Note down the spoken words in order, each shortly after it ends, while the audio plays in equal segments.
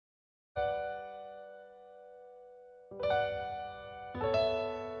Where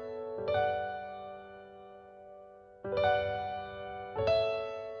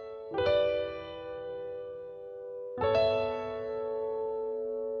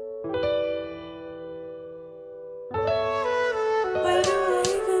do I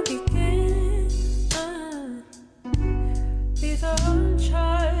even begin? These are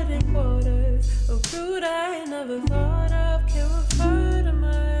uncharted waters, a route I never thought of can refer to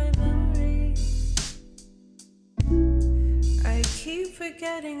my memory. I keep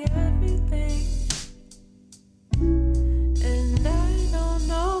forgetting everything, and I don't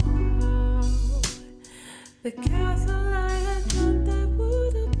know how. The castle I had dreamt I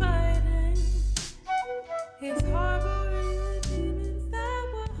would abide in is harboring the demons that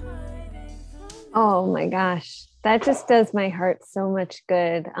were hiding from Oh my gosh, that just does my heart so much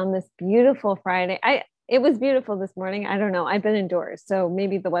good on this beautiful Friday. It was beautiful this morning. I don't know. I've been indoors, so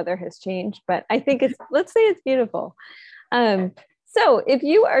maybe the weather has changed, but I think it's let's say it's beautiful. Um, so if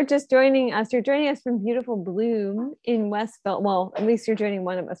you are just joining us, you're joining us from beautiful Bloom in Westville. Well, at least you're joining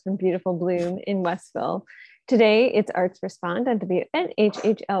one of us from beautiful Bloom in Westville. Today, it's Arts Respond on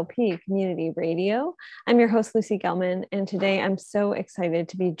WNHHLP Community Radio. I'm your host, Lucy Gellman, and today I'm so excited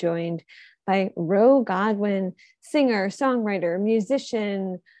to be joined by Ro Godwynn, singer, songwriter,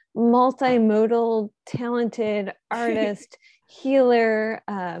 musician, multimodal, talented artist, healer.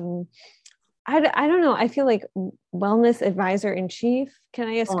 I don't know. I feel like wellness advisor in chief. Can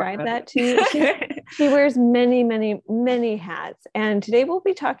I Oh my ascribe that to you? goodness. She wears many, many, many hats. And today we'll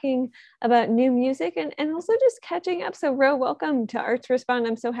be talking about new music and also just catching up. So, Ro, welcome to Arts Respond.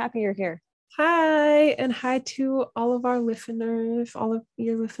 I'm so happy you're here. Hi, and hi to all of our listeners, all of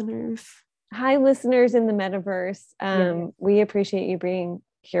your listeners. Hi, listeners in the metaverse. Yeah. We appreciate you being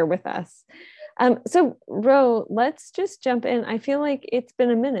here with us. So, Ro, let's just jump in. I feel like it's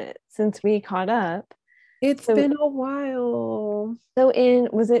been a minute since we caught up. It's So, been a while.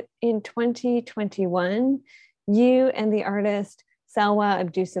 was it in 2021? You and the artist Salwa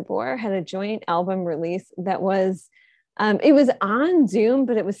Abdusabor had a joint album release that was it was on Zoom,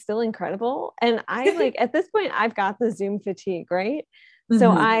 but it was still incredible. And I like at this point, I've got the Zoom fatigue, right? So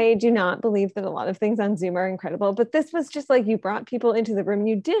Mhm. I do not believe that a lot of things on Zoom are incredible, but this was just like you brought people into the room,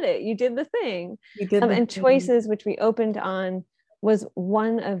 you did it, you did the thing. We did the And thing. Choices, which we opened on, was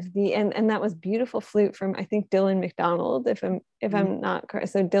one of the and that was beautiful flute from I think Dylan McDonald, if Mhm. I'm not correct.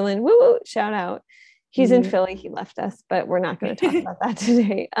 So Dylan, woo woo, shout out. He's in Yeah. Philly. He left us, but we're not going to talk about that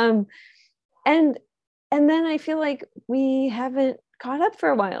today. And and then I feel like we haven't caught up for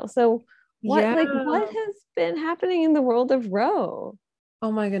a while. So what Yeah. has been happening in the world of Roe?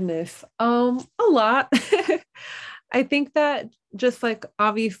 Oh my goodness. A lot. I think that just like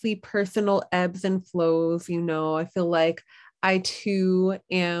obviously personal ebbs and flows, I feel like I too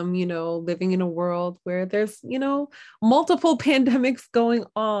am, living in a world where there's, multiple pandemics going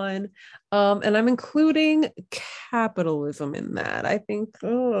on. And I'm including capitalism in that. I think,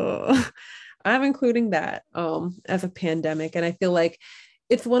 I'm including that as a pandemic. And I feel like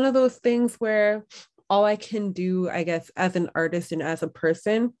it's one of those things where all I can do, I guess, as an artist and as a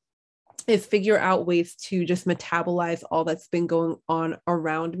person is figure out ways to just metabolize all that's been going on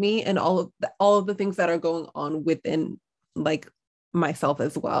around me and all of the things that are going on within like myself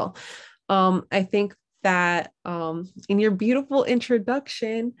as well. I think that in your beautiful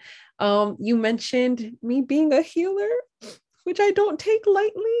introduction, you mentioned me being a healer, which I don't take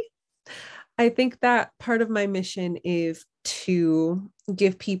lightly. I think that part of my mission is to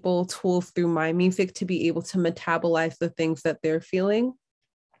give people tools through my music to be able to metabolize the things that they're feeling.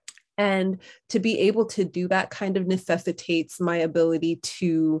 And to be able to do that kind of necessitates my ability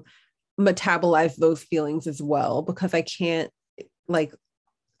to metabolize those feelings as well, because like,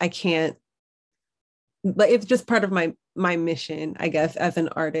 I can't, like, it's just part of my mission, I guess, as an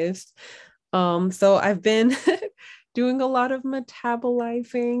artist. So I've been doing a lot of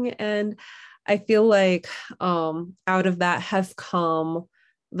metabolizing, and I feel like out of that has come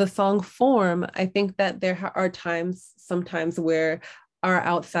the song form. I think that there are times sometimes where our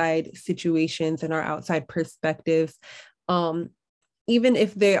outside situations and our outside perspectives, um, even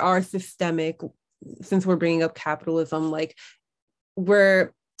if they are systemic, since we're bringing up capitalism, like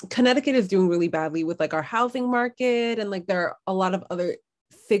we're Connecticut is doing really badly with like our housing market, and like there are a lot of other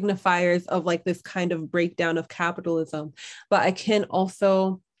signifiers of like this kind of breakdown of capitalism. But I can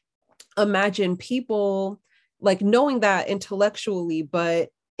also imagine people like knowing that intellectually, but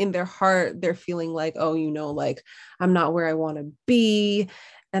in their heart they're feeling like, oh, like I'm not where I want to be,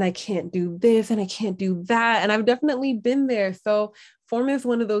 and I can't do this and I can't do that. And I've definitely been there. So Form is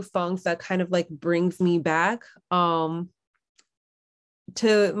one of those songs that kind of like brings me back,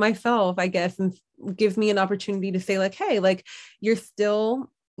 to myself, I guess, and gives me an opportunity to say like, hey, like you're still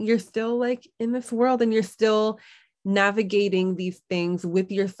like in this world and you're still navigating these things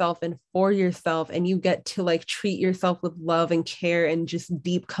with yourself and for yourself, and you get to like treat yourself with love and care and just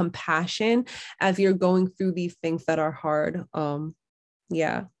deep compassion as you're going through these things that are hard.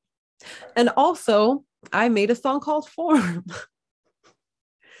 Yeah. And also I made a song called Form.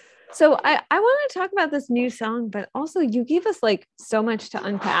 So I want to talk about this new song, but also you gave us like so much to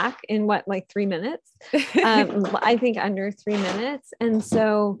unpack in what, like 3 minutes? I think under 3 minutes. And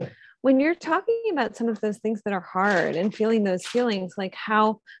so when you're talking about some of those things that are hard and feeling those feelings, like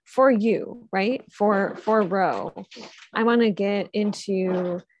how for you, right? For Ro, I want to get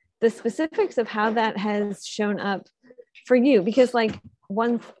into the specifics of how that has shown up for you, because like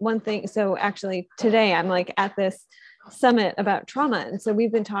one thing, so actually today I'm like at this summit about trauma, and so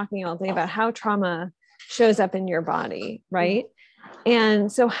we've been talking all day about how trauma shows up in your body, right?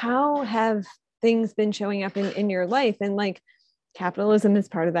 And so how have things been showing up in your life? And like capitalism is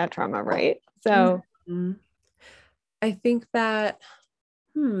part of that trauma, right? So Mhm. I think that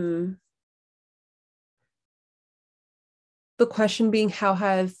the question being, how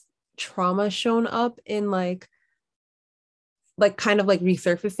has trauma shown up in like kind of like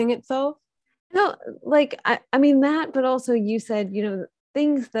resurfacing itself? no, like I mean that, but also you said,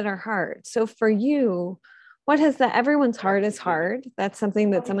 things that are hard. So for you, what has that? Everyone's hard is hard. That's something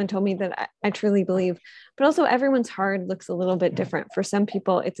that someone told me that I truly believe. But also, everyone's hard looks a little bit different. For some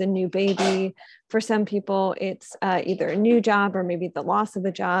people, it's a new baby. For some people, it's either a new job or maybe the loss of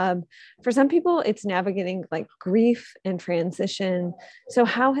a job. For some people, it's navigating like grief and transition. So,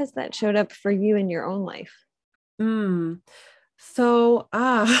 how has that showed up for you in your own life? Mm. So,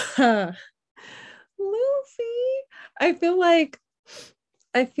 Lucy, I feel like,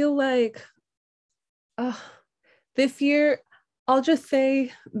 I feel like uh, this year, I'll just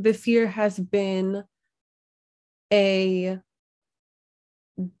say this year has been a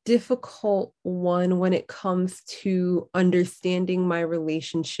difficult one when it comes to understanding my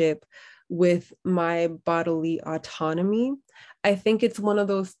relationship with my bodily autonomy. I think it's one of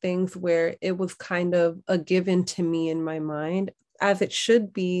those things where it was kind of a given to me in my mind, as it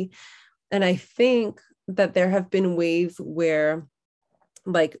should be. And I think that there have been ways where,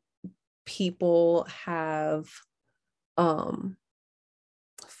 like, people have, um,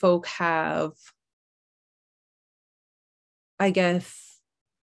 folk have, I guess,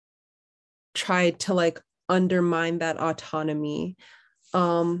 tried to like undermine that autonomy.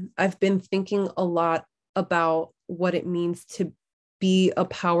 I've been thinking a lot about what it means to be a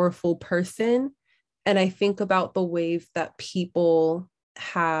powerful person. And I think about the ways that people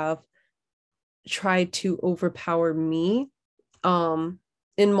have tried to overpower me, um,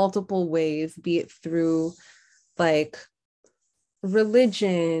 in multiple ways, be it through like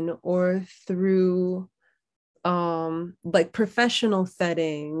religion or through like professional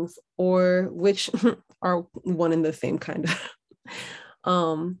settings, or which are one and the same kind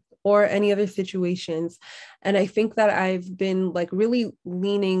of or any other situations. And I think that I've been like really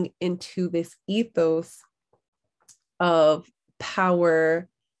leaning into this ethos of power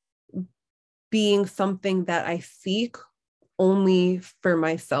being something that I seek only for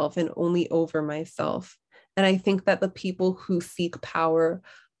myself and only over myself. And I think that the people who seek power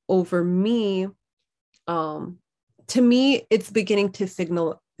over me, um, to me, it's beginning to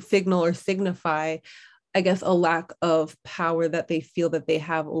signal or signify, I guess, a lack of power that they feel that they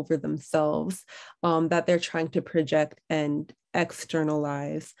have over themselves, that they're trying to project and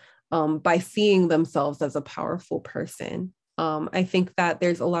externalize, by seeing themselves as a powerful person. I think that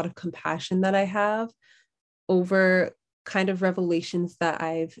there's a lot of compassion that I have over kind of revelations that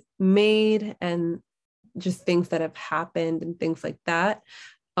I've made and just things that have happened and things like that.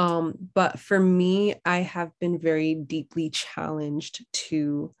 But for me, I have been very deeply challenged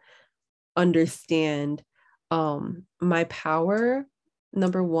to understand, my power,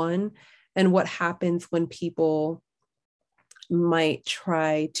 number one, and what happens when people might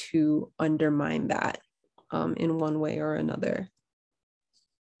try to undermine that, in one way or another.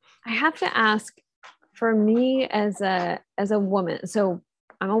 I have to ask, for me as a woman, so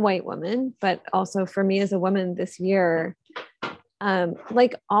I'm a white woman, but also for me as a woman this year,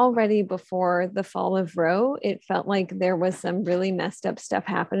 like already before the fall of Roe, it felt like there was some really messed up stuff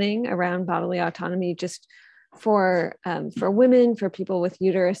happening around bodily autonomy, just for women, for people with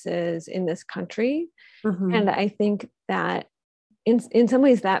uteruses in this country. Mm-hmm. And I think that in some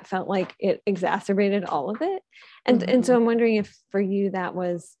ways that felt like it exacerbated all of it. And Mm-hmm. so I'm wondering if for you that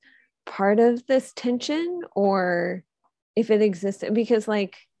was part of this tension, or if it existed, because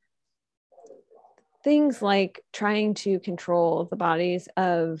like things like trying to control the bodies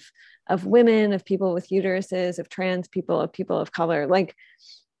of women, of people with uteruses, of trans people, of people of color. Like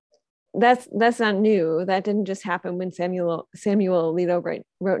that's not new. That didn't just happen when Samuel Alito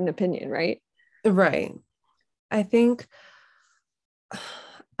wrote an opinion, right? Right. I think,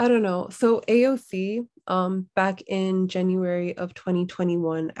 I don't know. So AOC, back in January of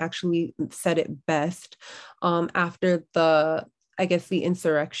 2021, actually said it best, after the, I guess, the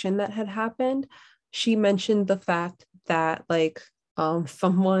insurrection that had happened. She mentioned the fact that, like,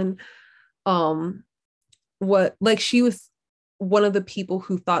 someone, um, what, like, she was one of the people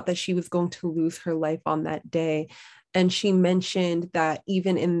who thought that she was going to lose her life on that day. And she mentioned that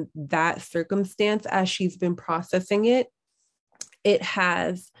even in that circumstance, as she's been processing it, it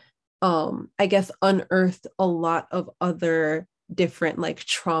has, I guess, unearthed a lot of other different like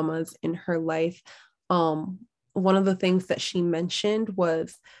traumas in her life. um One of the things that she mentioned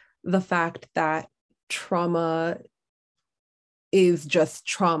was the fact that trauma is just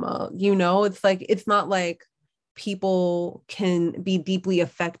trauma, it's like, it's not like people can be deeply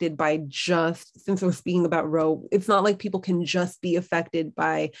affected by, just since we're speaking about Roe, it's not like people can just be affected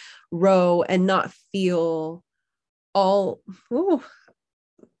by Roe and not feel all. Ooh,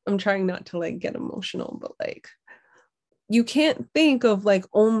 I'm trying not to like get emotional, but like, you can't think of like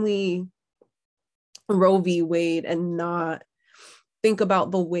only Roe v. Wade and not think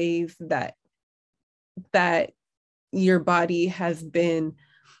about the ways that your body has been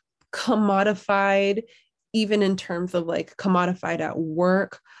commodified, even in terms of like commodified at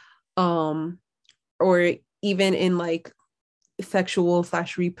work, um, or even in like sexual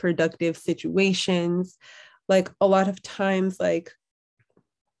slash reproductive situations. Like a lot of times, like,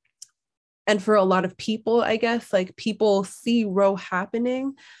 and for a lot of people, I guess, like people see Roe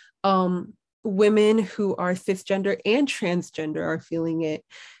happening. Um, Women who are cisgender and transgender are feeling it.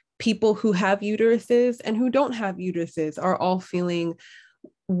 People who have uteruses and who don't have uteruses are all feeling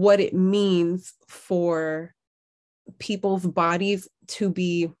what it means for people's bodies to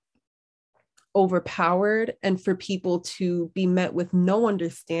be overpowered and for people to be met with no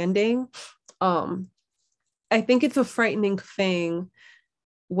understanding. Um, I think it's a frightening thing.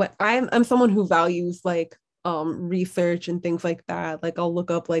 What I'm someone who values like research and things like that. Like I'll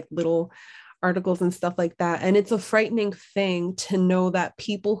look up like little articles and stuff like that. And it's a frightening thing to know that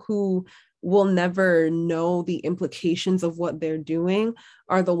people who will never know the implications of what they're doing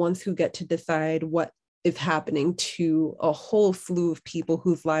are the ones who get to decide what is happening to a whole slew of people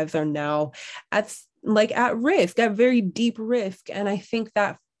whose lives are now at like at risk, at very deep risk. And I think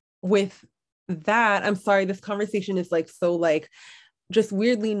that with that, I'm sorry, this conversation is like so like just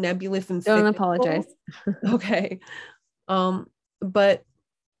weirdly nebulous and Don't cyclical. apologize. Okay. Um, but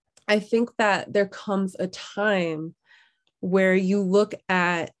I think that there comes a time where you look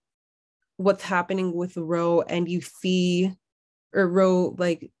at what's happening with Roe and you see, or Roe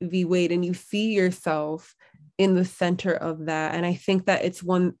like v. Wade, and you see yourself in the center of that. And I think that it's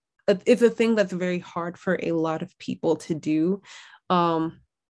a thing that's very hard for a lot of people to do. Um,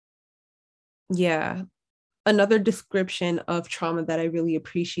 yeah. Another description of trauma that I really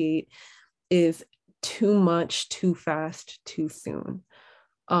appreciate is too much, too fast, too soon.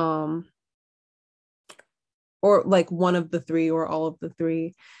 Um, or like one of the three or all of the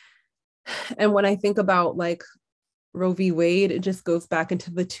three. And when I think about like Roe v. Wade, it just goes back into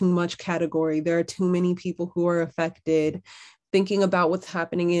the too much category. There are too many people who are affected. Thinking about what's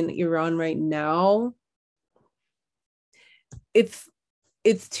happening in Iran right now, it's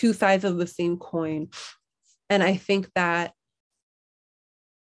it's two sides of the same coin. And I think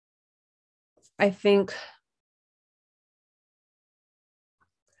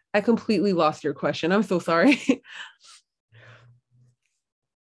I completely lost your question. I'm so sorry.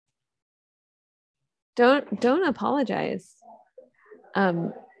 Don't apologize.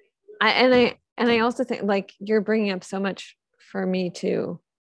 um I also think like you're bringing up so much for me too.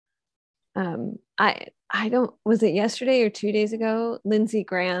 I don't, was it yesterday or 2 days ago, Lindsey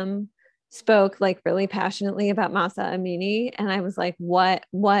Graham spoke like really passionately about Masa Amini, and I was like, what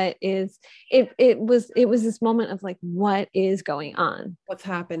is it was this moment of like, what is going on? What's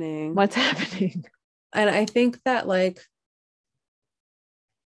happening? What's happening? And I think that like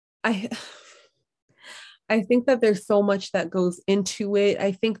I I think that there's so much that goes into it.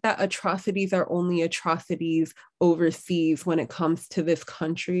 I think that atrocities are only atrocities overseas when it comes to this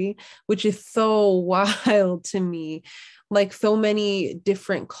country, which is so wild to me. Like so many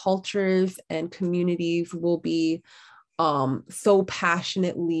different cultures and communities will be so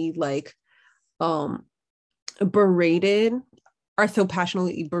passionately like um berated are so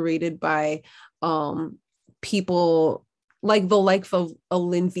passionately berated by um people like the likes of a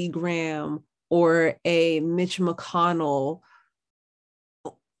Lindsey Graham or a Mitch McConnell,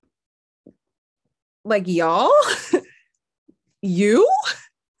 like, y'all, you,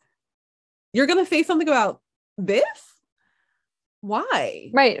 you're gonna say something about this?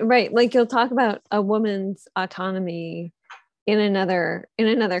 Why? Right. Like you'll talk about a woman's autonomy in another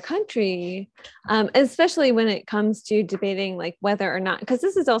country, especially when it comes to debating like whether or not, because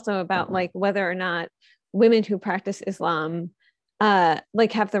this is also about like whether or not women who practice Islam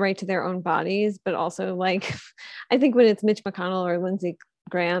like have the right to their own bodies, but also like I think when it's Mitch McConnell or Lindsey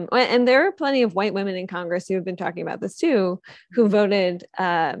Graham, and there are plenty of white women in Congress who have been talking about this too, who voted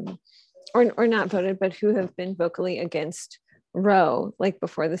or not voted, but who have been vocally against Roe, like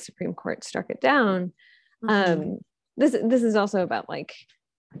before the Supreme Court struck it down. Mm-hmm. This is also about like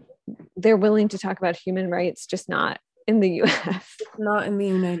they're willing to talk about human rights, just not in the US. Not in the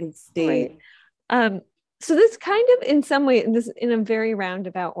United Right. States. Um, so this kind of in some way, this in a very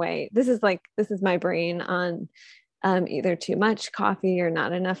roundabout way, this is my brain on either too much coffee or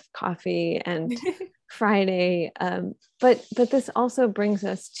not enough coffee and Friday. But this also brings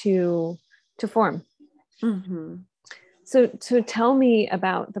us to form. Mm-hmm. So tell me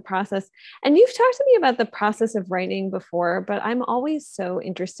about the process. And you've talked to me about the process of writing before, but I'm always so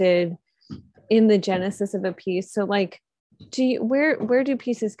interested in the genesis of a piece. So like, where do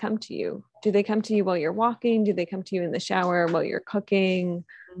pieces come to you? Do they come to you while you're walking? Do they come to you in the shower while you're cooking?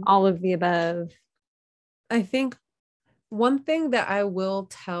 All of the above. I think one thing that I will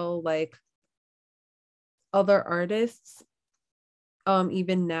tell like other artists,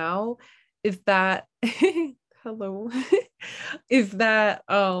 even now, is that hello, is that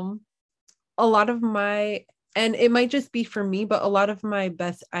a lot of my, and it might just be for me, but a lot of my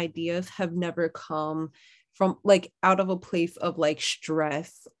best ideas have never come from like out of a place of like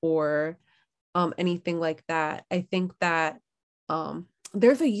stress or anything like that. I think that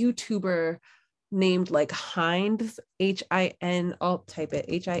there's a YouTuber named like Hinds, Hin, I'll type it,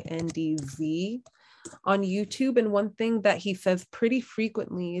 Hindz on YouTube. And one thing that he says pretty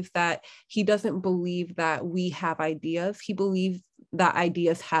frequently is that he doesn't believe that we have ideas. He believes that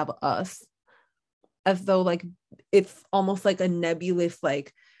ideas have us, as though like it's almost like a nebulous,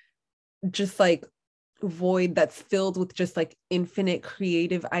 like just like void that's filled with just like infinite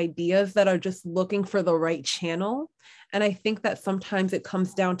creative ideas that are just looking for the right channel. And I think that sometimes it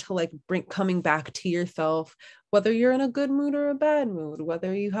comes down to like coming back to yourself, whether you're in a good mood or a bad mood,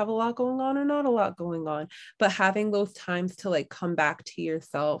 whether you have a lot going on or not a lot going on, but having those times to like come back to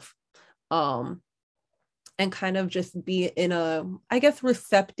yourself, um and kind of just be in a, I guess,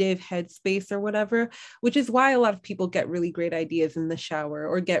 receptive headspace or whatever, which is why a lot of people get really great ideas in the shower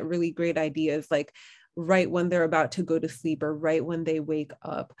or get really great ideas like right when they're about to go to sleep or right when they wake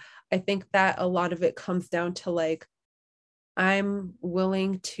up. I think that a lot of it comes down to like, I'm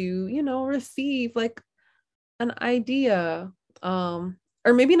willing to, receive like an idea.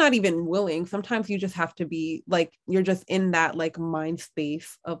 Or maybe not even willing. Sometimes you just have to be like, you're just in that like mind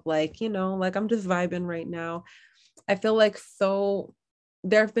space of like, like I'm just vibing right now. I feel like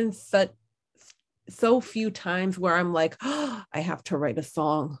there have been so few times where I'm like, oh, I have to write a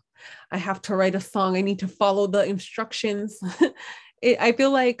song. I have to write a song. I need to follow the instructions. I feel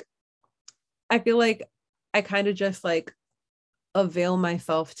like I kind of just like avail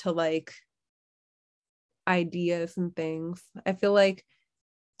myself to like ideas and things. I feel like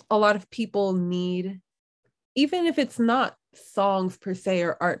a lot of people need, even if it's not songs per se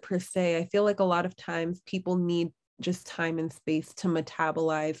or art per se, I feel like a lot of times people need just time and space to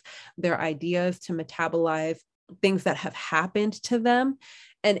metabolize their ideas, to metabolize things that have happened to them.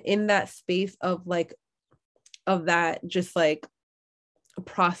 And in that space of like, of that, just like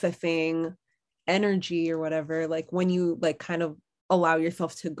processing energy or whatever, like when you like kind of allow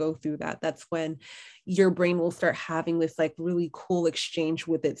yourself to go through that, that's when your brain will start having this like really cool exchange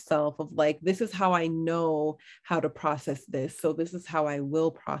with itself of like, this is how I know how to process this, so this is how I will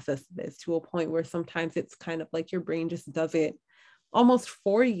process this, to a point where sometimes it's kind of like your brain just does it almost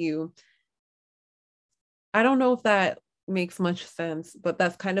for you. I don't know if that makes much sense, but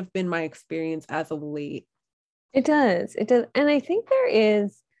that's kind of been my experience as of late. It does. And I think there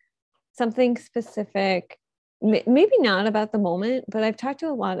is something specific, maybe not about the moment, but I've talked to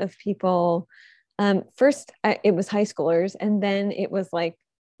a lot of people. First, it was high schoolers, and then it was like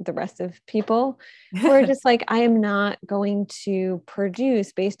the rest of people who are just like, I am not going to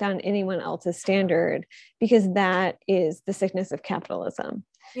produce based on anyone else's standard because that is the sickness of capitalism.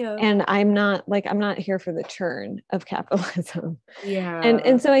 Yeah. And I'm not here for the churn of capitalism. Yeah.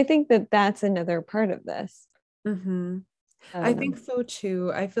 And so I think that that's another part of this. Mm-hmm. I think Um, so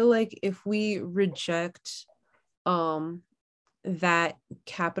too. I feel like if we reject um that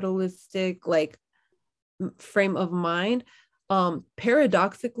capitalistic like frame of mind,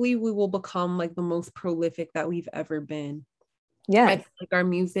 paradoxically we will become like the most prolific that we've ever been. I Yes. feel like our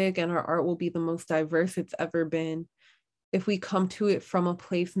music and our art will be the most diverse it's ever been if we come to it from a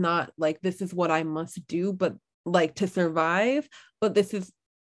place not like this is what I must do, but like to survive, but this is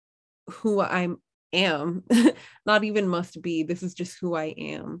who I am. Not even must be. This is just who I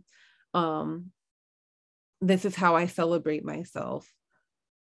am. Um, this is how I celebrate myself.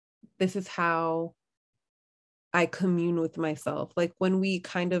 This is how I commune with myself. Like when we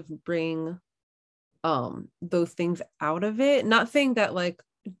kind of bring those things out of it, not saying that like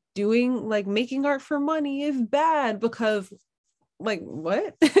doing like making art for money is bad because like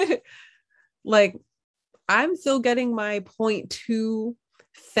what? Like I'm still getting my point 0.2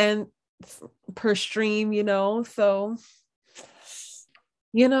 cents per stream, you know? So,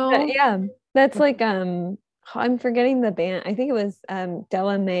 you know, Yeah, that's like I'm forgetting the band. I think it was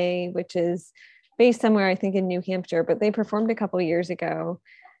Della May, which is based somewhere I think in New Hampshire, but they performed a couple of years ago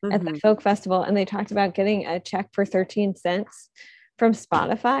at the mm-hmm. folk festival and they talked about getting a check for 13 cents from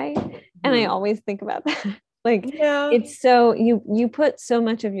Spotify. And I Mm-hmm. always think about that. Like Yeah. it's so you put so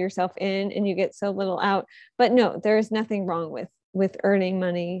much of yourself in and you get so little out. But no, there is nothing wrong with earning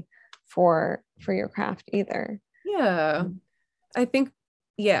money for your craft either. Yeah. I think,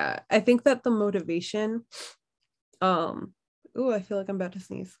 yeah, I think that the motivation, um, oh, I feel like I'm about to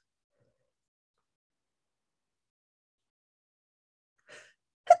sneeze.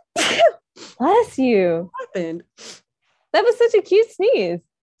 Bless you. Happened. That was such a cute sneeze.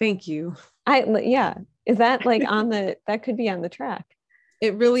 Thank you. Yeah. Is that like on that could be on the track?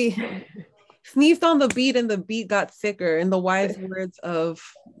 It really sneezed on the beat and the beat got sicker in the wise words of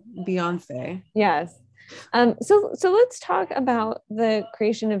Beyonce. Yes. So let's talk about the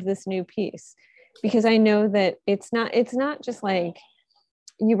creation of this new piece because I know that it's not just like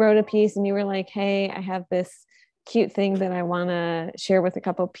you wrote a piece and you were like, hey, I have this cute thing that I want to share with a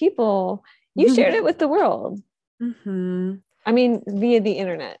couple of people. You shared it with the world. Mm-hmm. I mean, via the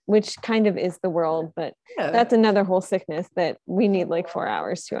internet, which kind of is the world, but Yeah. that's another whole sickness that we need like 4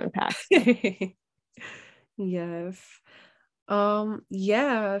 hours to unpack. Yes.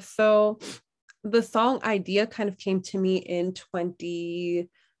 Yeah, so the song idea kind of came to me in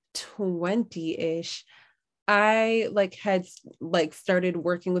 2020-ish. I like had like started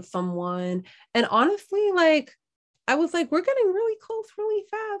working with someone and honestly like I was like we're getting really close really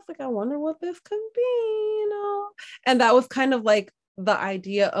fast. Like I wonder what this could be, you know. And that was kind of like the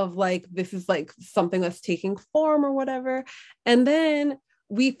idea of like this is like something that's taking form or whatever. And then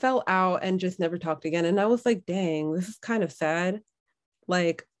we fell out and just never talked again. And I was like, dang, this is kind of sad.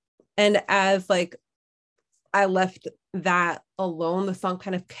 Like, and as like I left that alone, the song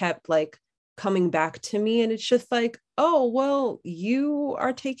kind of kept like coming back to me. And it's just like, oh, well, you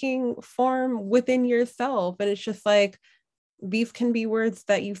are taking form within yourself. And it's just like, these can be words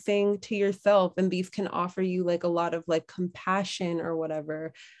that you sing to yourself, and these can offer you like a lot of like compassion or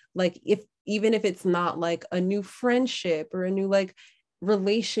whatever. Like, if even if it's not like a new friendship or a new like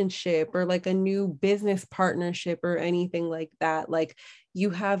relationship or like a new business partnership or anything like that, like you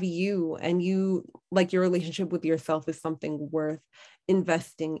have you and you like your relationship with yourself is something worth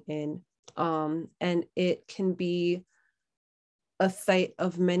investing in. And it can be a site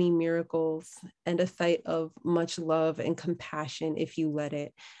of many miracles and a site of much love and compassion if you let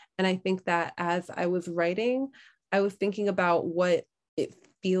it. And I think that as I was writing, I was thinking about what it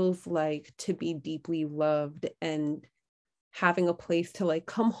feels like to be deeply loved and having a place to like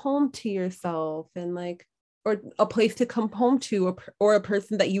come home to yourself and like or a place to come home to or a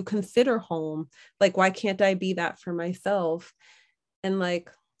person that you consider home. Like why can't I be that for myself? And like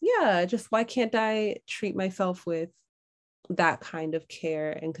yeah, just why can't I treat myself with that kind of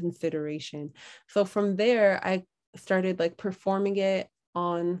care and consideration? So from there I started like performing it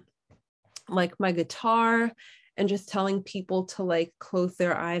on like my guitar and just telling people to like close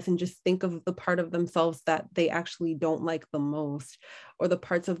their eyes and just think of the part of themselves that they actually don't like the most, or the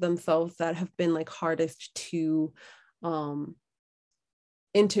parts of themselves that have been like hardest to um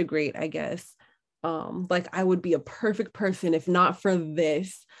integrate, I guess. Like I would be a perfect person if not for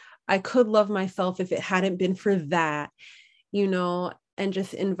this. I could love myself if it hadn't been for that, you know. And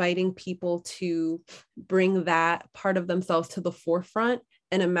just inviting people to bring that part of themselves to the forefront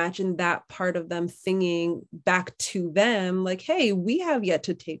and imagine that part of them singing back to them like, hey, we have yet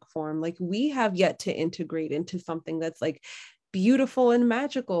to take form, like we have yet to integrate into something that's like beautiful and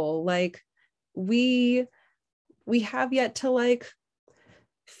magical, like we we have yet to like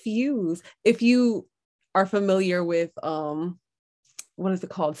fuse. If you are familiar with what is it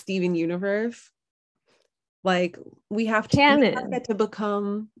called, Steven Universe, Like we have Canon. yet to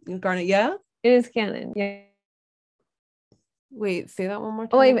become Garnet. Yeah. It is canon. Yeah. Wait, say that one more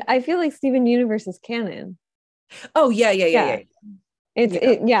Oh, time. I feel like Steven Universe is canon. Oh yeah, yeah, yeah, Yeah. yeah. It's Yeah.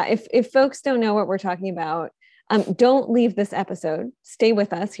 it yeah, if folks don't know what we're talking about, don't leave this episode. Stay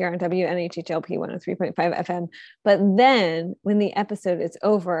with us here on WNHHLP 103.5 FM. But then when the episode is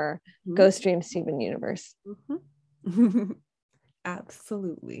over, Mhm. go stream Steven Universe. Mhm.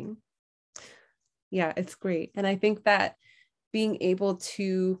 Absolutely. Yeah, it's great. And I think that being able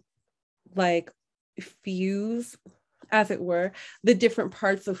to like fuse, as it were, the different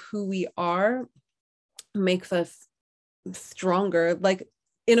parts of who we are makes us stronger, like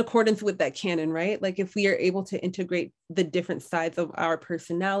in accordance with that canon, right? Like if we are able to integrate the different sides of our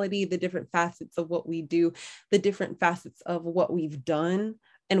personality, the different facets of what we do, the different facets of what we've done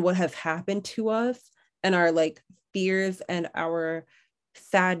and what has happened to us, and our like fears and our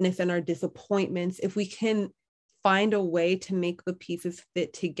sadness and our disappointments, if we can find a way to make the pieces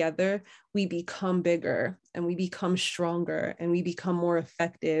fit together, we become bigger and we become stronger and we become more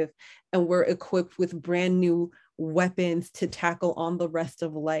effective, and we're equipped with brand new weapons to tackle on the rest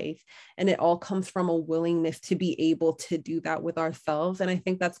of life. And it all comes from a willingness to be able to do that with ourselves. And I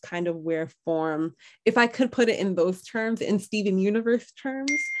think that's kind of where form, if I could put it in those terms, in Steven Universe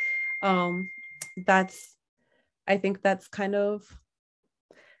terms, um, that's, I think that's kind of,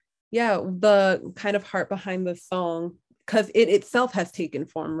 yeah, the kind of heart behind the song, because it itself has taken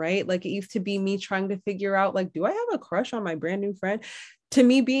form, right? Like it used to be me trying to figure out, like, do I have a crush on my brand new friend? To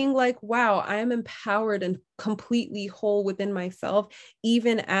me being like, wow, I am empowered and completely whole within myself,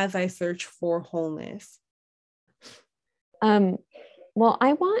 even as I search for wholeness. Um, well,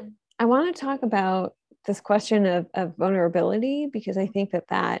 I want to talk about this question of vulnerability because I think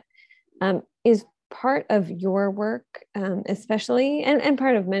that is part of your work, especially, and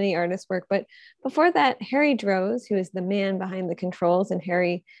part of many artists' work. But before that, Harry Droz, who is the man behind the controls, and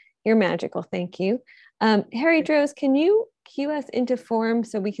Harry, you're magical. Thank you. Harry Droz, can you cue us into form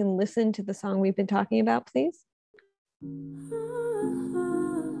so we can listen to the song we've been talking about, please?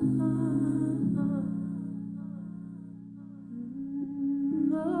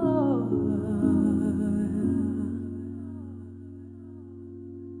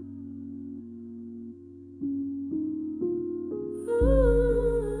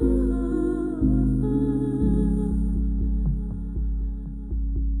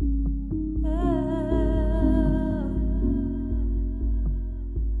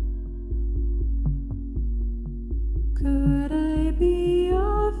 Could I be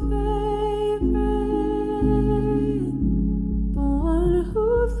your favorite? The one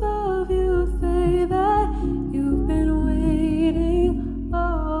whose love you say that you've been waiting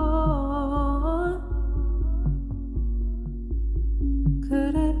on.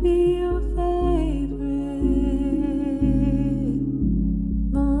 Could I be your favorite?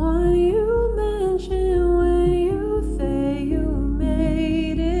 The one you mention when you say you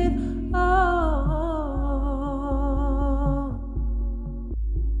made it all.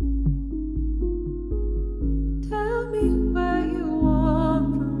 Tell me what you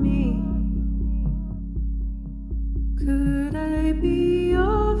want from me. Could I be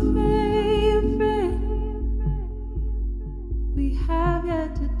your favorite? We have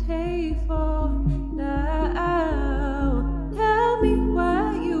yet to take for now. Tell me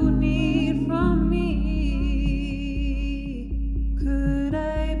what you need from me. Could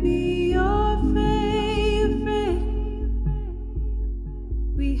I be your favorite?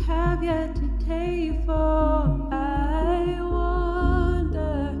 We have yet to take for. I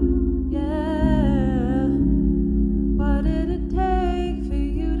wonder, yeah. What did it take for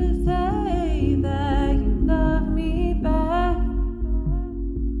you to say that you love me back?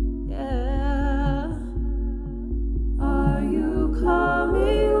 Yeah. Are you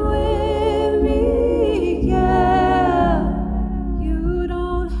coming with me? Yeah. You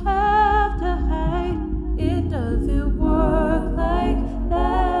don't have to hide. It doesn't work like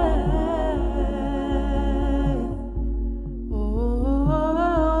that.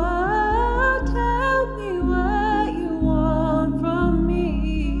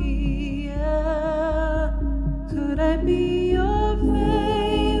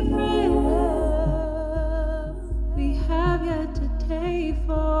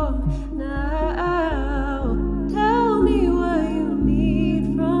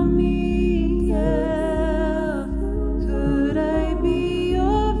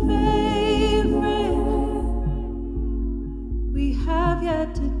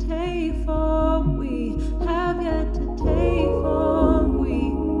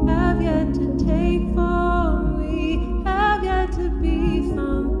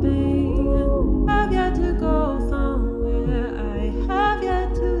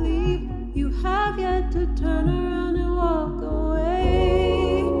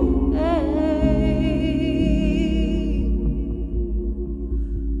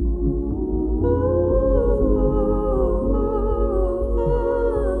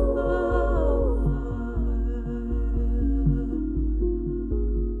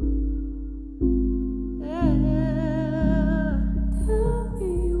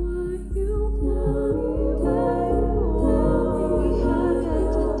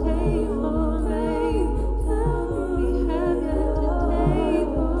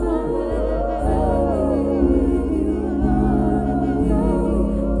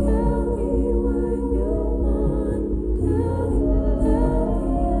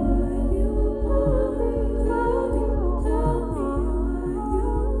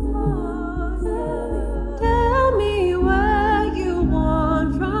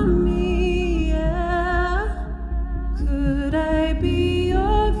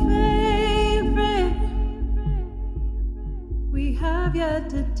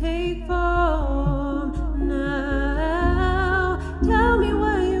 take form now. Tell me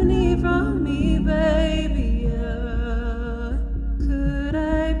what you need from me, baby. Yeah. Could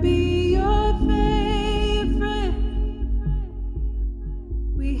I be your favorite?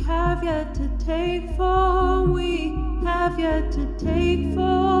 We have yet to take form. We have yet to take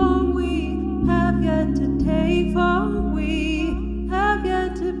form. We have yet to take form. We have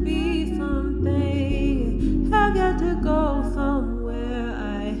yet to be something. Have yet to go somewhere.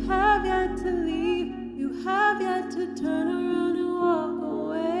 I have yet to leave. You have yet to turn around and walk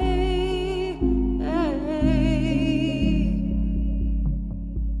away. Hey.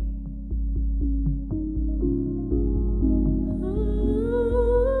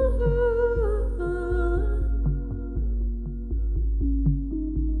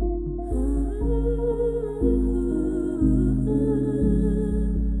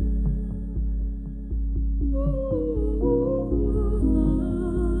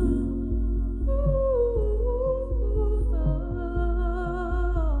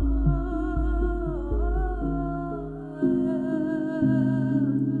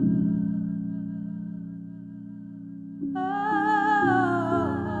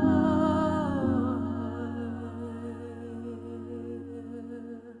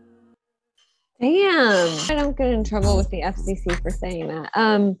 Damn. I don't get in trouble with the FCC for saying that.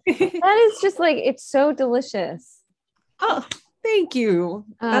 That is just like, it's so delicious. Oh, thank you.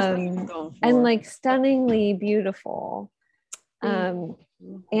 That's what I'm going And for. like stunningly beautiful. And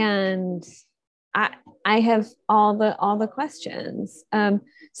I have all the questions.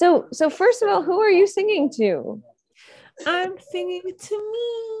 So first of all, who are you singing to? I'm singing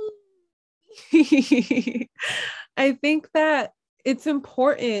to me. I think that it's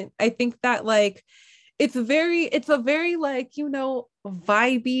important. I think that like it's a very like,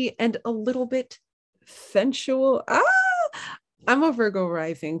 vibey and a little bit sensual. I'm a Virgo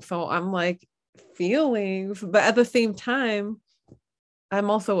rising, so I'm like feelings, but at the same time, I'm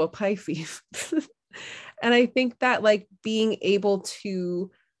also a Pisces. And I think that like being able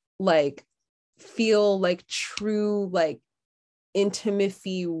to like feel like true like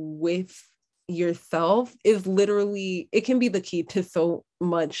intimacy with yourself is literally, it can be the key to so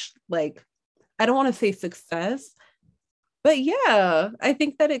much, like, I don't want to say success, but yeah, I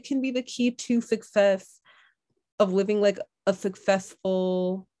think that it can be the key to success of living like a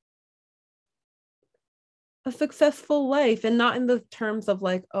successful life, and not in the terms of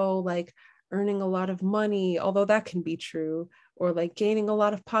like, oh, like earning a lot of money, although that can be true, or like gaining a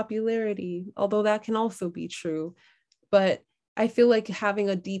lot of popularity, although that can also be true. But I feel like having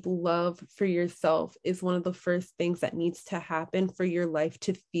a deep love for yourself is one of the first things that needs to happen for your life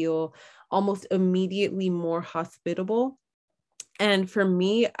to feel almost immediately more hospitable. And for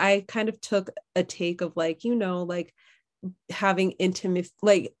me, I kind of took a take of like, like having intimate,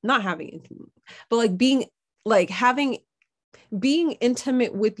 like not having intimate, but like being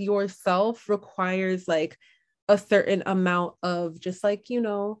intimate with yourself requires like a certain amount of just like,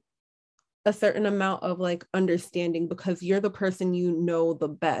 a certain amount of like understanding, because you're the person you know the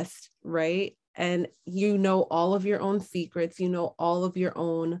best, right? And you know all of your own secrets, you know all of your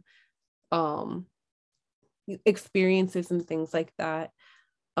own um experiences and things like that.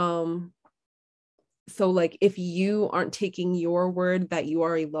 um so like if you aren't taking your word that you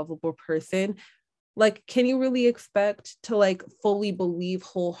are a lovable person, like can you really expect to like fully believe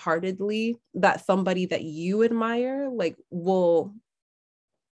wholeheartedly that somebody that you admire like will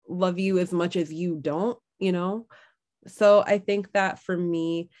love you as much as you don't? So I think that for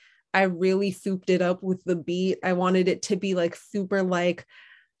me, I really souped it up with the beat. I wanted it to be like super like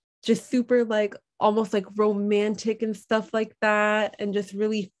just super like almost like romantic and stuff like that, and just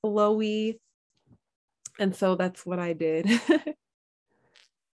really flowy. And so that's what I did.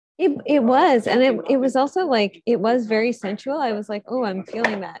 It was, and it was also like, it was very sensual. I was like, oh, I'm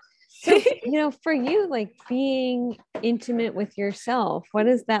feeling that. So, for you, like being intimate with yourself, what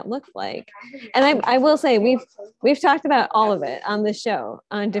does that look like? And I will say we've talked about all of it on the show,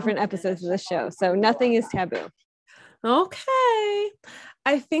 on different episodes of the show. So nothing is taboo. Okay.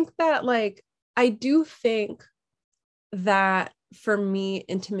 I think that like I do think that for me,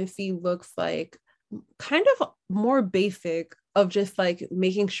 intimacy looks like kind of more basic of just like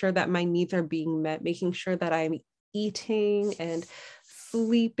making sure that my needs are being met, making sure that I'm eating and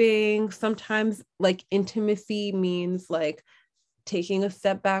sleeping. Sometimes like intimacy means like taking a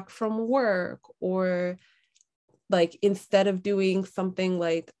step back from work, or like instead of doing something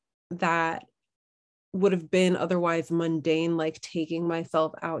like that would have been otherwise mundane, like taking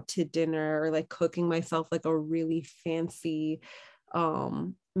myself out to dinner, or like cooking myself like a really fancy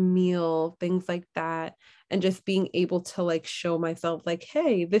meal, things like that. and just being able to like show myself like,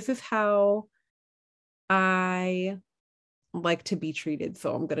 hey, this is how I like to be treated,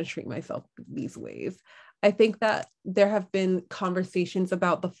 so I'm going to treat myself these ways. I think that there have been conversations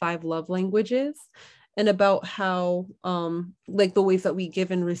about the 5 love languages and about how like the ways that we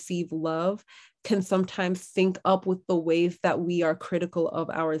give and receive love can sometimes sync up with the ways that we are critical of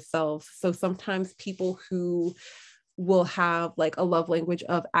ourselves. So sometimes people who will have like a love language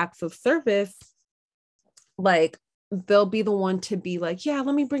of acts of service, like they'll be the one to be like, yeah,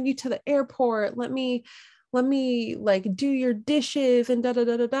 let me bring you to the airport, let me like do your dishes and da da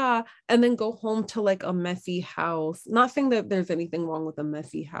da da da, and then go home to like a messy house. Not saying that there's anything wrong with a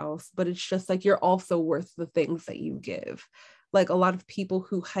messy house, but it's just like you're also worth the things that you give. Like a lot of people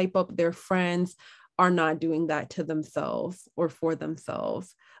who hype up their friends are not doing that to themselves or for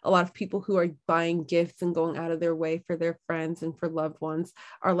themselves. A lot of people who are buying gifts and going out of their way for their friends and for loved ones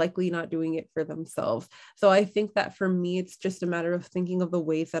are likely not doing it for themselves. So I think that for me, it's just a matter of thinking of the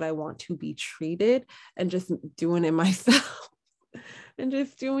ways that I want to be treated and just doing it myself. And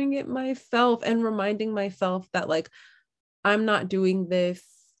just doing it myself and reminding myself that like I'm not doing this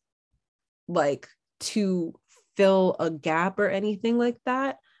like to fill a gap or anything like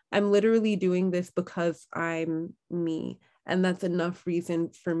that. I'm literally doing this because I'm me. And that's enough reason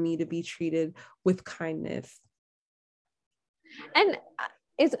for me to be treated with kindness. And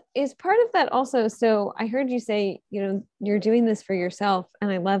is part of that also, so I heard you say, you know, you're doing this for yourself, and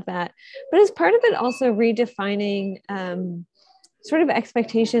I love that, but is part of it also redefining sort of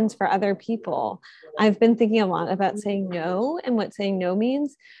expectations for other people? I've been thinking a lot about saying no and what saying no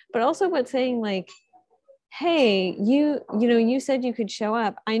means, but also what saying like, hey, you know, you said you could show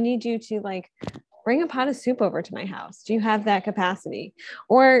up, I need you to like bring a pot of soup over to my house, do you have that capacity?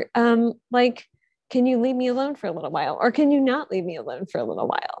 Or like, can you leave me alone for a little while, or can you not leave me alone for a little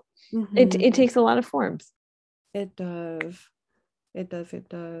while? It Mm-hmm. takes a lot of forms. It does. It does. It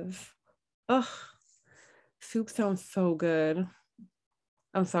does. Oh, soup sounds so good.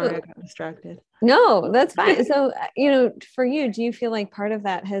 I'm sorry, I got distracted. No, that's fine. So, you know, for you, do you feel like part of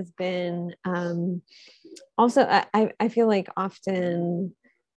that has been also, I feel like often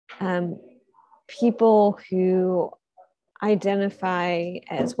um, people who identify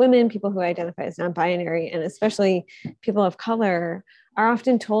as women, people who identify as non-binary, and especially people of color are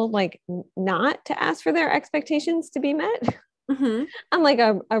often told like not to ask for their expectations to be met Mm-hmm. on like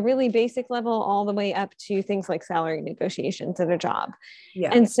a really basic level all the way up to things like salary negotiations at a job.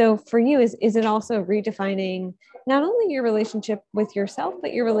 Yeah. And so for you, is it also redefining not only your relationship with yourself,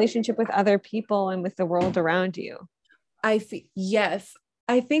 but your relationship with other people and with the world around you? I see. Yes.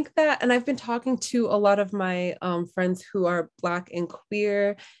 I think that, and I've been talking to a lot of my friends who are Black and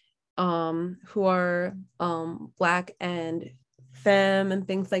queer, who are Black and femme and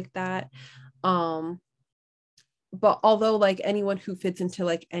things like that. Um, but although like anyone who fits into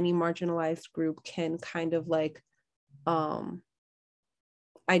like any marginalized group can kind of like um,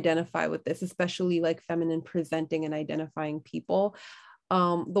 identify with this, especially like feminine presenting and identifying people,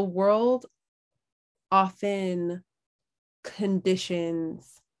 the world often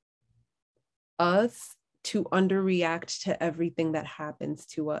conditions us to underreact to everything that happens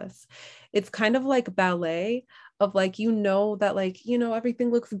to us. It's kind of like ballet of like, you know, that like, you know,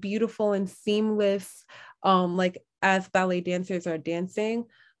 everything looks beautiful and seamless, like as ballet dancers are dancing,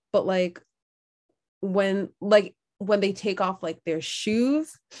 but like when they take off like their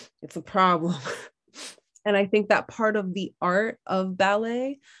shoes, it's a problem. And I think that part of the art of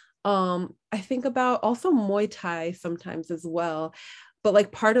ballet, I think about also Muay Thai sometimes as well, but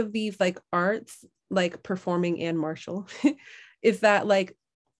like part of these like arts, like performing and martial, is that like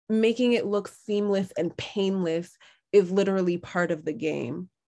making it look seamless and painless is literally part of the game.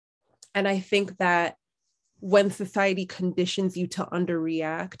 And I think that when society conditions you to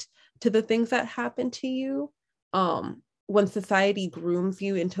underreact to the things that happen to you, when society grooms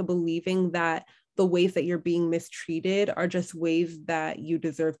you into believing that the ways that you're being mistreated are just ways that you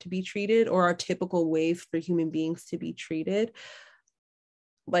deserve to be treated or are typical ways for human beings to be treated,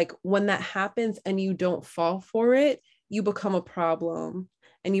 like when that happens and you don't fall for it, you become a problem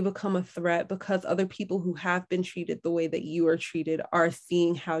and you become a threat because other people who have been treated the way that you are treated are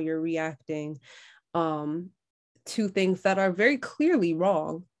seeing how you're reacting um, to things that are very clearly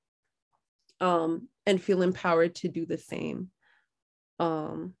wrong, and feel empowered to do the same.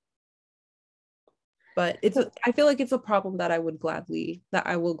 Um, but it's I feel like it's a problem that I will gladly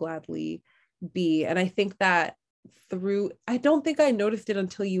be. And I think that through I don't think I noticed it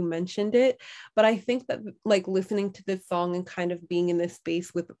until you mentioned it, but I think that like listening to this song and kind of being in this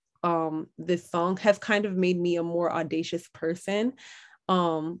space with this song has kind of made me a more audacious person.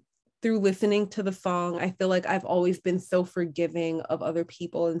 Um through listening to the song, I feel like I've always been so forgiving of other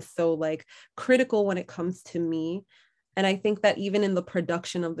people and so like critical when it comes to me. And I think that even in the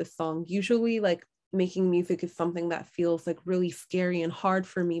production of the song, usually like making music is something that feels like really scary and hard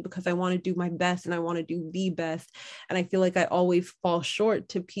for me because I want to do my best and I want to do the best. And I feel like I always fall short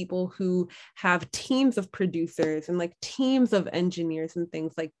to people who have teams of producers and like teams of engineers and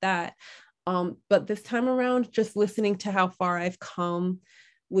things like that. But this time around, just listening to how far I've come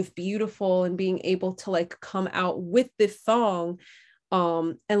was beautiful, and being able to like come out with this song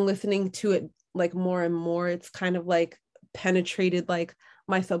and listening to it like more and more, it's kind of like penetrated like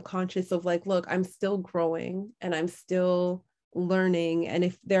my subconscious of like, look, I'm still growing and I'm still learning. And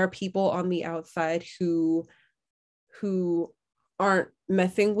if there are people on the outside who aren't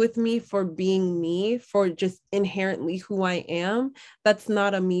messing with me for being me, for just inherently who I am, that's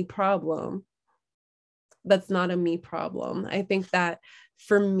not a me problem. That's not a me problem. I think that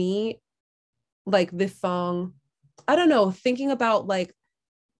for me, like this song, I don't know, thinking about like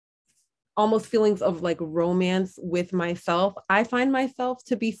almost feelings of like romance with myself, I find myself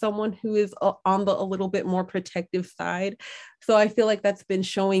to be someone who is on the a little bit more protective side. So I feel like that's been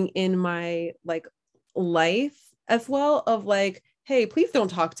showing in my like life as well, of like, hey, please don't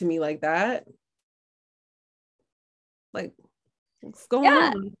talk to me like that. Like, what's going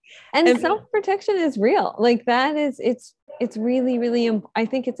Yeah. on? And And self-protection is real. Like that is it's really, really I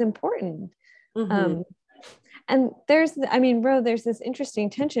think it's important. mhm, Um, and there's, I mean, Ro, there's this interesting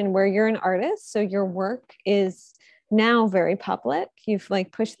tension where you're an artist, so your work is now very public. You've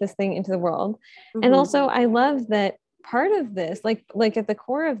like pushed this thing into the world. And mhm, also I love that part of this, like at the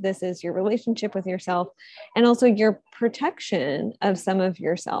core of this is your relationship with yourself and also your protection of some of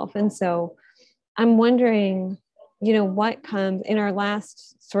yourself. And so I'm wondering, what comes in our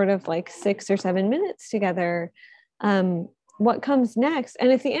last sort of like 6 or 7 minutes together, um, what comes next?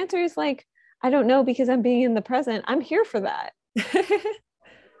 And if the answer is like, I don't know because I'm being in the present, I'm here for that.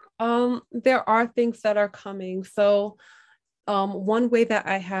 there are things that are coming. So one way that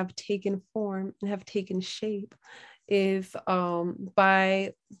I have taken form and have taken shape is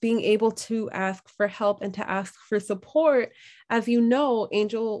by being able to ask for help and to ask for support. As you know,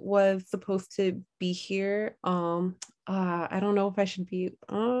 Angel was supposed to be here. I don't know if I should be,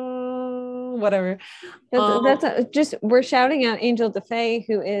 whatever. That's just, we're shouting out Angel DeFay,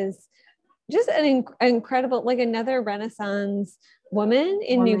 who is just an incredible, like another Renaissance woman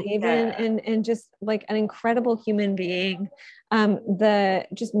in New Woman, Haven, yeah. and just like an incredible human being. The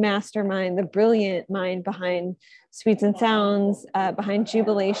just mastermind, the brilliant mind behind Sweets and Sounds, behind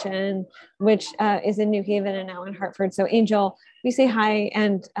Jubilation, which is in New Haven and now in Hartford. So Angel, we say hi,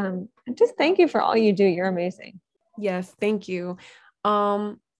 and just thank you for all you do. You're amazing. Yes, thank you.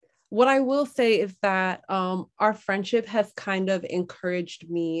 Um, what I will say is that our friendship has kind of encouraged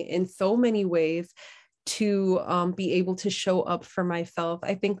me in so many ways to be able to show up for myself.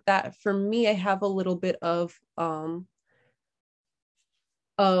 I think that for me, I have a little bit of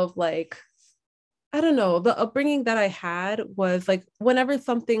like, I don't know, the upbringing that I had was like whenever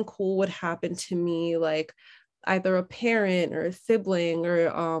something cool would happen to me, like either a parent or a sibling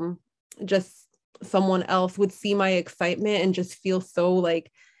or just someone else would see my excitement and just feel so like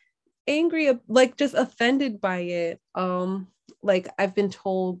angry, like just offended by it. Like I've been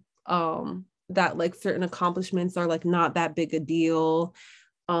told that like certain accomplishments are like not that big a deal.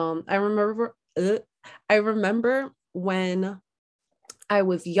 I remember when I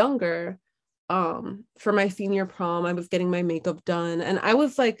was younger, for my senior prom, I was getting my makeup done and I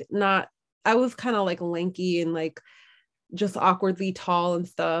was like not, I was kind of like lanky and like just awkwardly tall and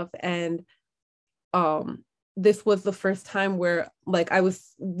stuff. And um this was the first time where like I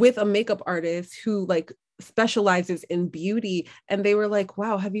was with a makeup artist who like specializes in beauty, and they were like,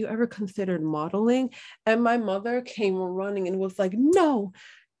 wow, have you ever considered modeling? And my mother came running and was like, no,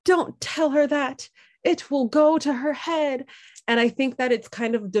 don't tell her that, it will go to her head. And I think that it's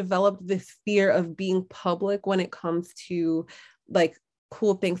kind of developed this fear of being public when it comes to like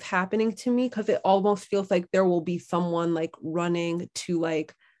cool things happening to me, because it almost feels like there will be someone like running to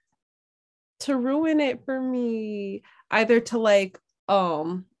ruin it for me, either to like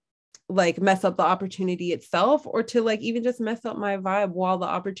mess up the opportunity itself or to like even just mess up my vibe while the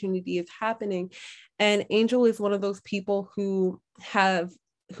opportunity is happening. And Angel is one of those people who has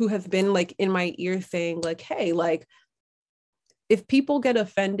been like in my ear saying like, hey, like if people get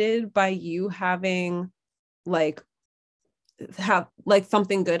offended by you having like have like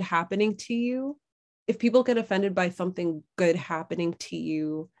something good happening to you, if people get offended by something good happening to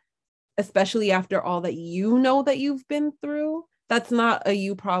you, especially after all that you know that you've been through, that's not a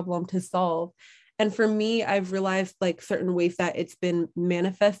you problem to solve. And for me, I've realized like certain ways that it's been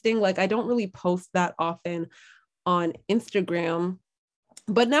manifesting. Like I don't really post that often on Instagram,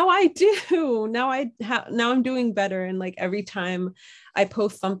 but now I do. Now I'm doing better. And like every time I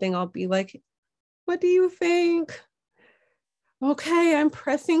post something, I'll be like, what do you think? Okay, I'm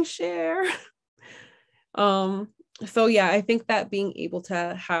pressing share. um so yeah, I think that being able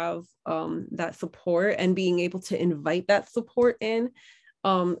to have that support and being able to invite that support in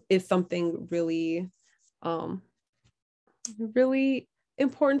is something really um really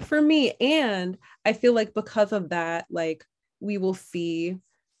important for me. And I feel like because of that, like we will see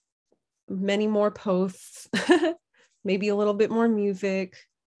many more posts, maybe a little bit more music,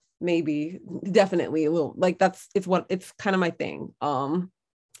 maybe definitely a little, like that's it's kind of my thing.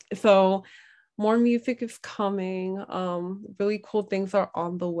 So more music is coming. Really cool things are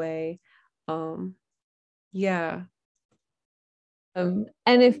on the way. Um, yeah. And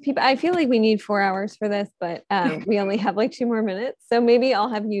if people, I feel like we need 4 hours for this, but we only have like 2 more minutes. So maybe I'll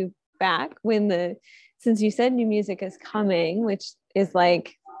have you back since you said new music is coming, which is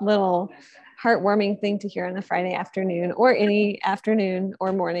like little heartwarming thing to hear on a Friday afternoon or any afternoon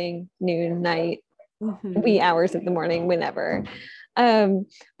or morning, noon, night, wee hours of the morning, whenever.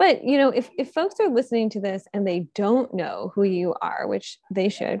 But if folks are listening to this and they don't know who you are, which they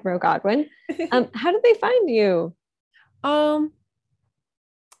should, Ro Godwynn, how do they find you? um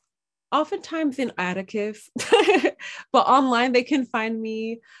Oftentimes in Atticus, but online they can find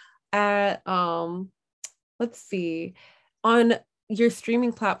me at let's see, on your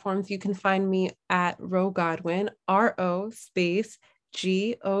streaming platforms you can find me at Ro Godwynn, RO space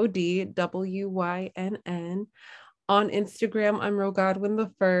GODWYNN. On Instagram I'm Ro Godwynn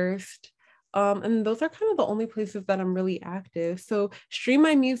the first. And those are kind of the only places that I'm really active, so stream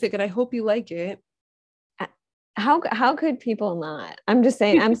my music and I hope you like it. How could people not? I'm just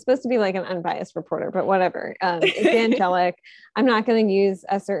saying, I'm supposed to be like an unbiased reporter, but whatever. It's angelic. I'm not going to use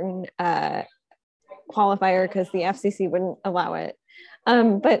a certain qualifier because the FCC wouldn't allow it.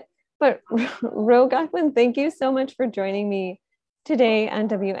 But Ro Godwynn, thank you so much for joining me today on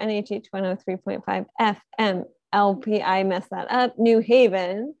WNHH 103.5 FM LP. I messed that up. New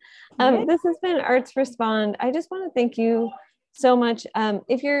Haven. This has been Arts Respond. I just want to thank you so much.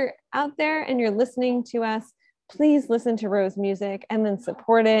 If you're out there and you're listening to us, please listen to Ro's music and then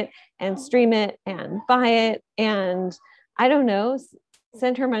support it and stream it and buy it. And I don't know,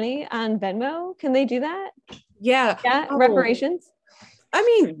 send her money on Venmo. Can they do that? Yeah. Yeah. Oh. Reparations. I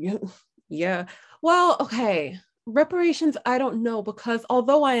mean, yeah. Well, okay. Reparations, I don't know, because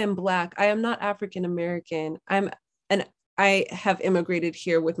although I am Black, I am not African American. And I have immigrated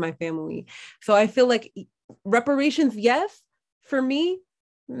here with my family. So I feel like reparations, yes. For me,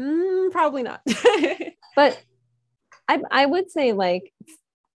 probably not. But I would say like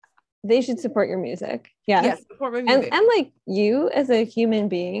they should support your music. Yes, support my music. And like you as a human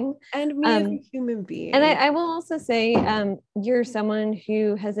being. And me as a human being. And I will also say you're someone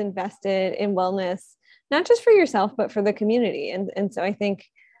who has invested in wellness, not just for yourself, but for the community. And so I think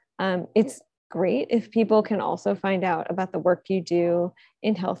it's great if people can also find out about the work you do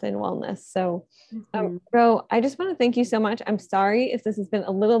in health and wellness. So, Ro, I just want to thank you so much. I'm sorry if this has been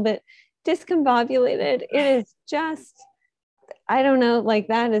a little bit discombobulated. It is just, I don't know, like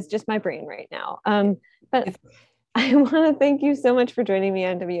that is just my brain right now. But I want to thank you so much for joining me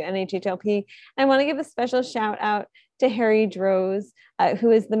on WNHHLP. I want to give a special shout out to Harry Droz, who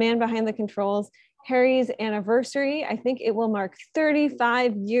is the man behind the controls. Harry's anniversary, I think it will mark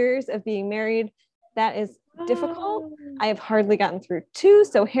 35 years of being married. That is difficult. I have hardly gotten through 2.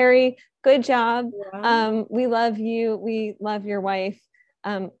 So Harry, good job. We love you. We love your wife.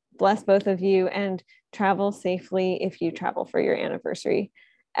 Bless both of you and travel safely if you travel for your anniversary.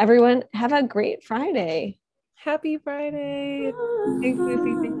 Everyone, have a great Friday. Happy Friday. Thanks,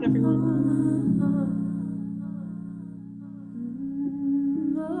 Lucy. Thanks, everyone.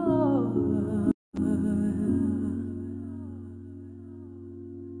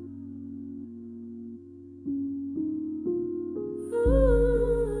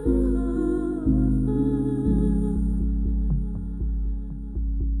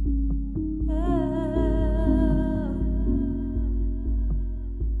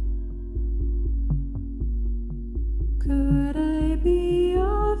 Could I be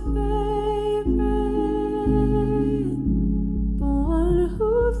your friend?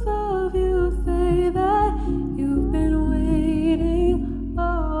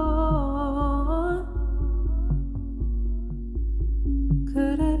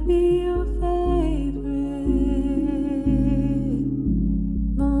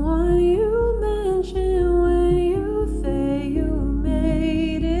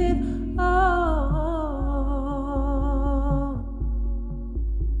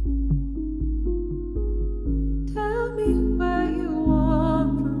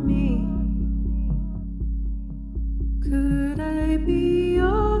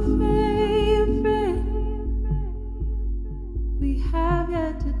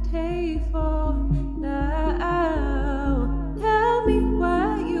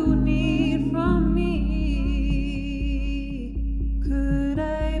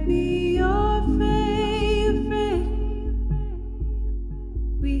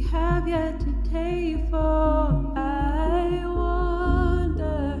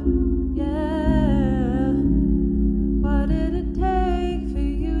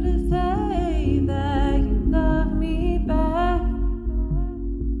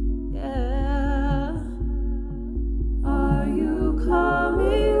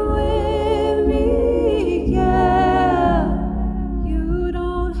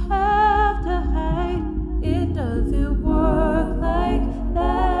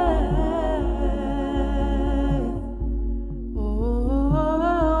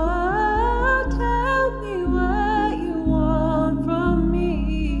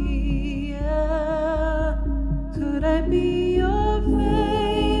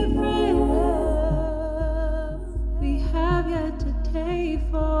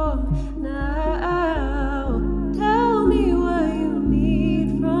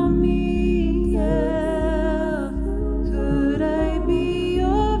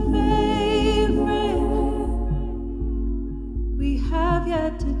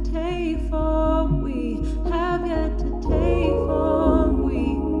 take form. We have yet to take form.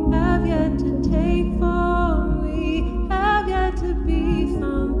 We have yet to take form. We have yet to be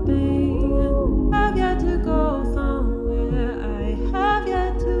something. Have yet to go somewhere. I have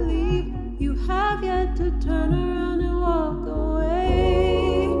yet to leave. You have yet to turn around and walk away.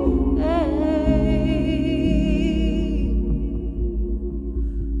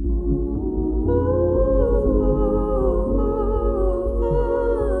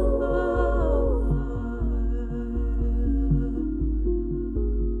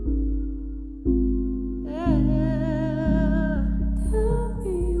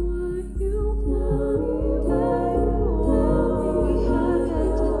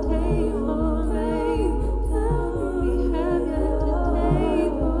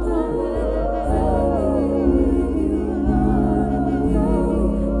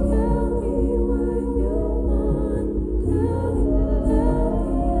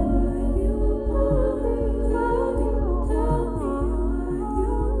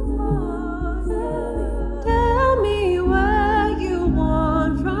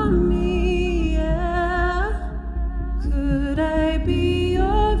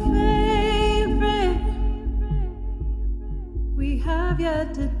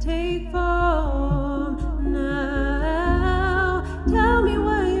 To take form now. Tell me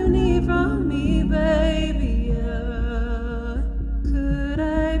what you need from me, baby. Yeah. Could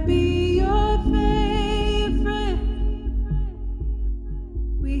I be your favorite?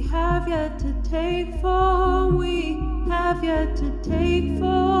 We have yet to take form. We have yet to take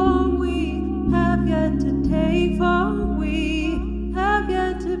form. We have yet to take form.